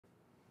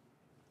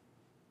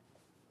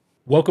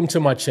Welcome to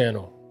my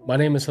channel. My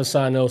name is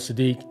Hassan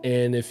El-Saddique,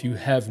 and if you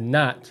have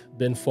not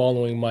been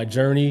following my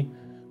journey,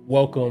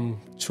 welcome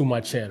to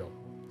my channel.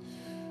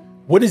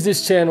 What is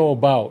this channel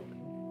about?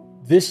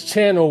 This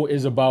channel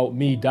is about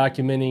me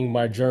documenting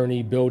my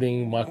journey,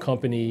 building my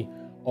company,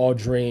 All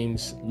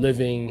Dreams,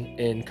 living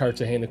in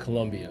Cartagena,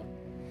 Colombia.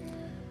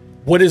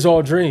 What is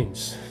All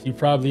Dreams? You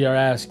probably are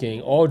asking.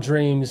 All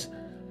Dreams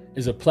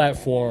is a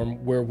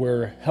platform where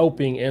we're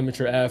helping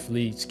amateur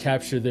athletes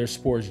capture their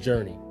sports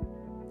journey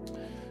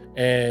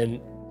and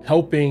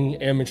helping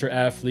amateur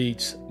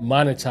athletes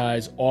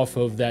monetize off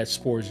of that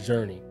sports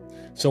journey.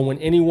 So when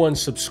anyone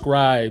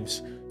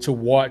subscribes to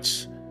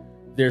watch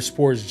their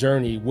sports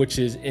journey, which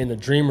is in a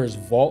dreamer's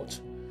vault,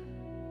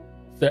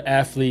 the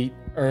athlete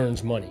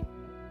earns money.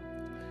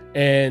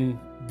 And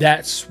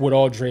that's what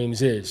All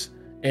Dreams is.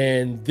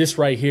 And this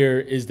right here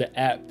is the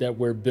app that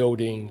we're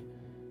building.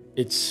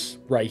 It's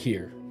right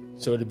here.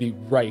 So it'll be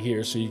right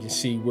here so you can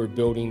see we're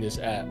building this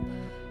app.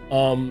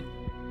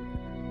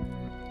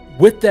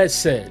 With that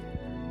said,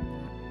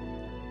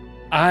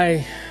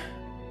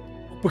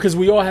 because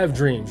we all have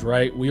dreams,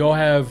 right? We all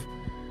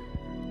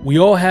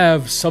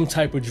have some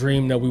type of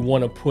dream that we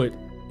want to put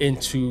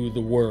into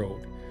the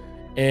world.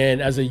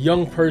 And as a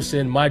young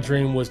person, my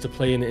dream was to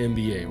play in the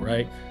NBA,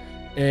 right?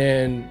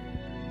 And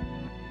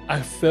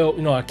I felt,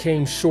 I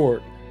came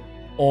short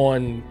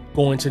on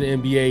going to the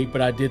NBA,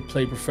 but I did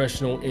play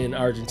professional in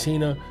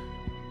Argentina.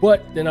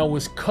 But then I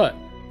was cut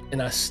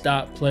and I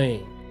stopped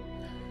playing.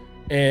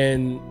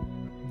 And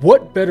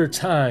what better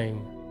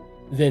time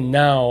than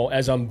now,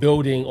 as I'm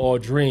building All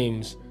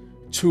Dreams,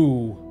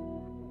 to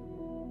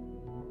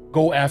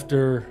go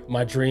after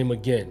my dream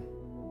again?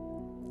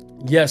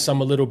 Yes,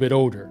 I'm a little bit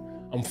older.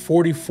 I'm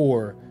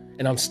 44,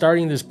 and I'm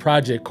starting this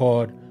project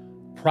called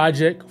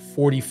Project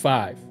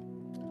 45.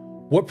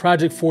 What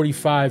Project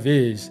 45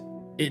 is,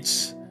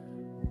 it's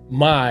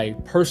my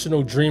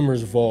personal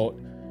dreamer's vault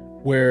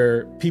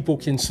where people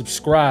can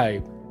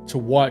subscribe to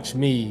watch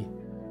me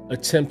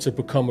attempt to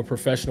become a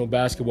professional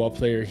basketball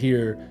player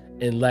here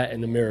in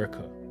Latin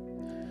America.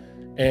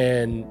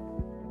 And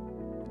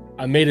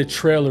I made a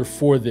trailer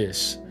for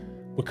this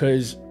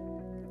because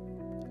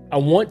I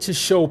want to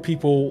show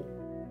people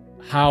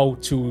how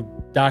to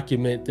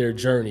document their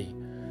journey.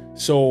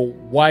 So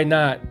why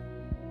not,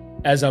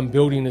 as I'm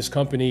building this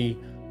company,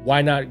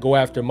 why not go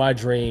after my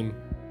dream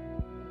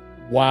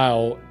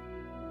while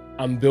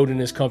I'm building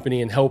this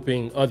company and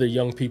helping other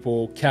young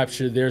people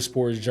capture their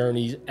sports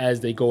journeys as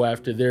they go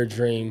after their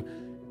dream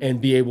and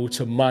be able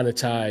to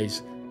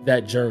monetize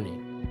that journey.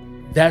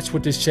 That's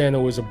what this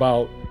channel is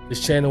about.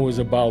 This channel is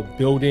about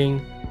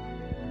building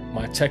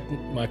my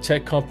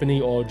tech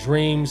company, All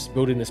Dreams,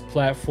 building this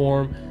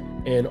platform,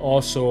 and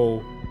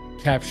also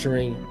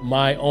capturing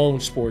my own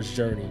sports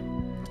journey.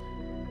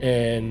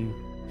 And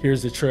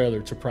here's the trailer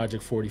to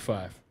Project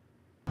 45.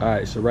 All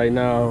right, so right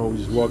now we're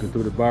just walking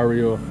through the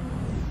barrio.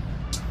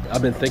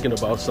 I've been thinking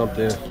about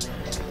something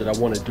that I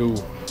want to do.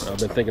 I've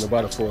been thinking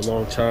about it for a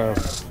long time.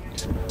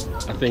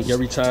 I think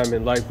every time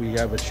in life we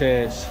have a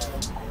chance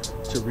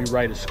to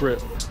rewrite a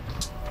script.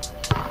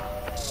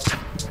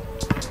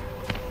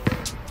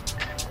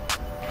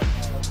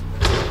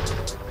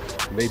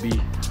 Maybe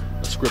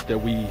a script that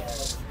we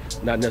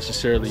not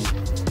necessarily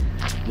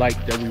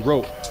like that we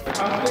wrote.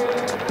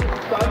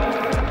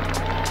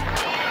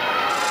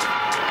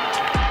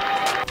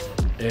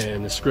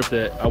 And the script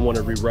that I want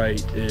to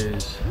rewrite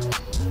is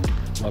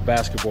my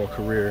basketball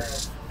career.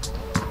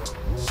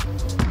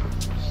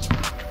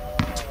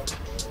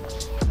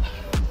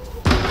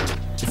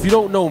 If you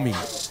don't know me,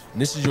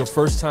 and this is your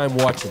first time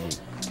watching me,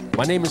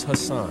 my name is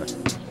Hassan.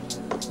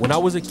 When I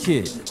was a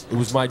kid, it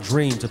was my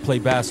dream to play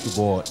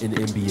basketball in the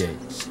NBA.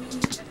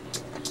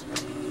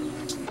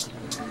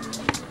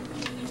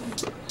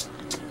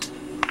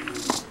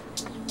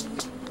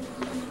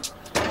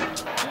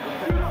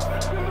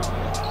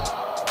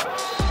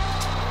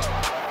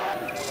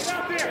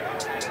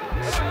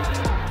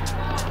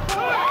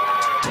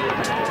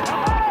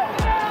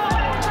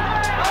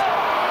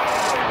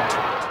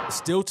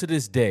 Still to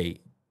this day,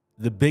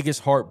 the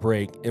biggest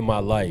heartbreak in my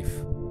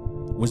life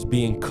was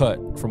being cut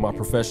from my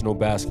professional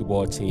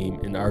basketball team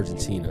in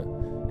Argentina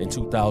in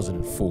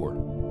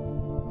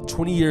 2004.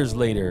 20 years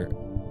later,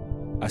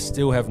 I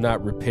still have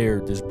not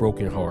repaired this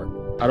broken heart.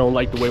 I don't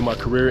like the way my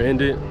career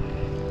ended,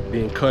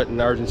 being cut in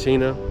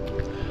Argentina.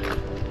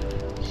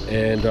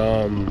 And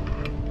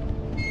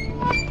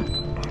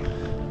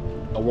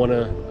I want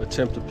to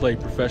attempt to play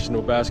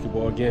professional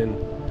basketball again.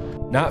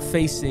 Not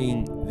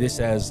facing this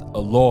as a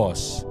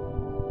loss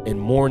and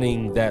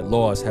mourning that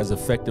loss has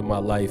affected my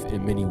life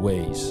in many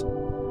ways.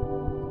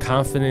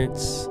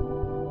 Confidence,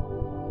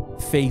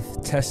 faith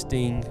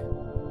testing,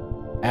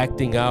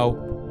 acting out,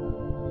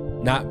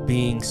 not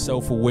being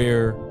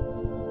self-aware,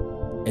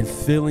 and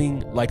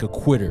feeling like a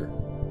quitter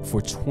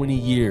for 20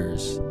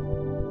 years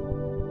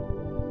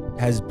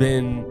has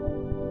been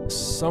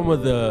some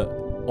of the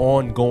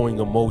ongoing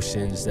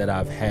emotions that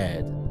I've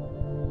had.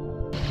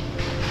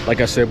 Like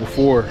I said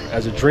before,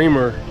 as a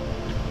dreamer,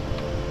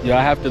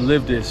 I have to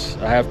live this.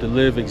 I have to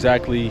live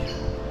exactly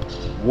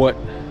what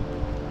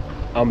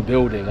I'm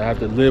building. I have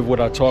to live what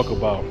I talk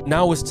about.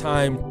 Now it's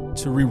time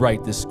to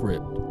rewrite this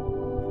script.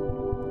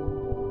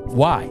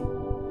 Why?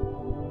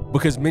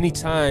 Because many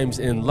times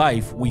in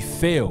life we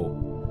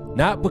fail,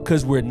 not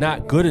because we're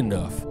not good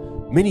enough.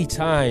 Many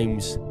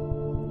times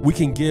we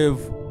can give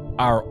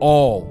our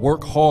all,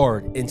 work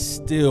hard, and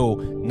still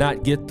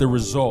not get the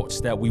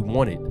results that we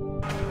wanted.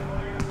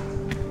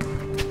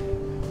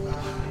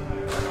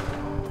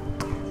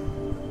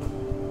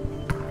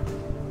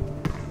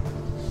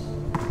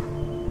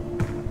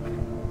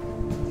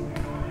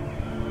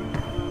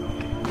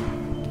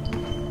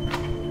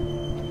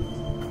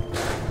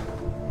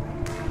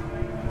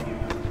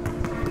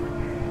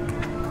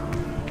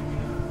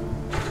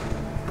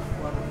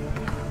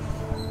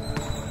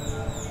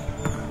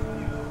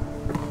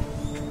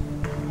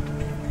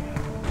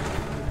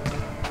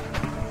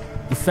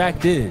 The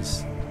fact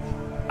is,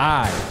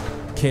 I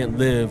can't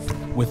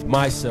live with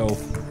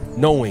myself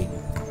knowing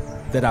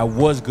that I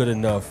was good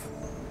enough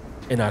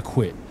and I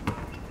quit.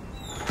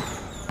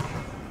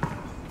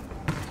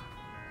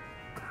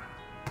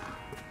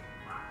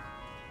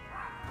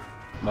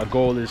 My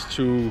goal is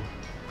to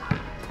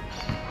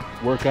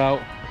work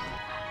out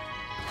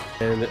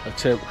and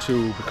attempt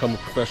to become a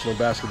professional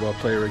basketball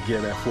player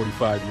again at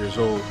 45 years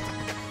old.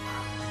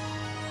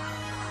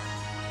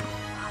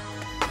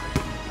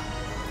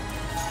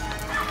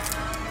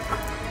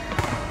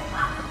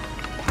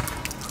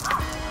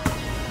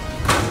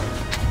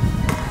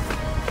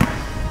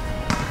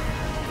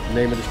 The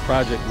name of this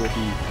project will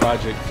be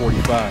Project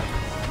 45.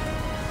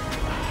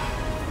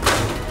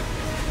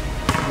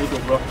 Here you go,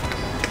 bro.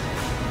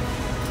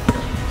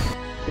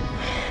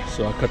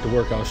 So I cut the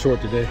workout short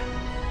today.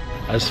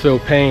 I just feel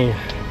pain.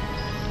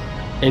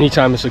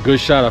 Anytime it's a good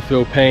shot, I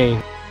feel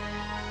pain.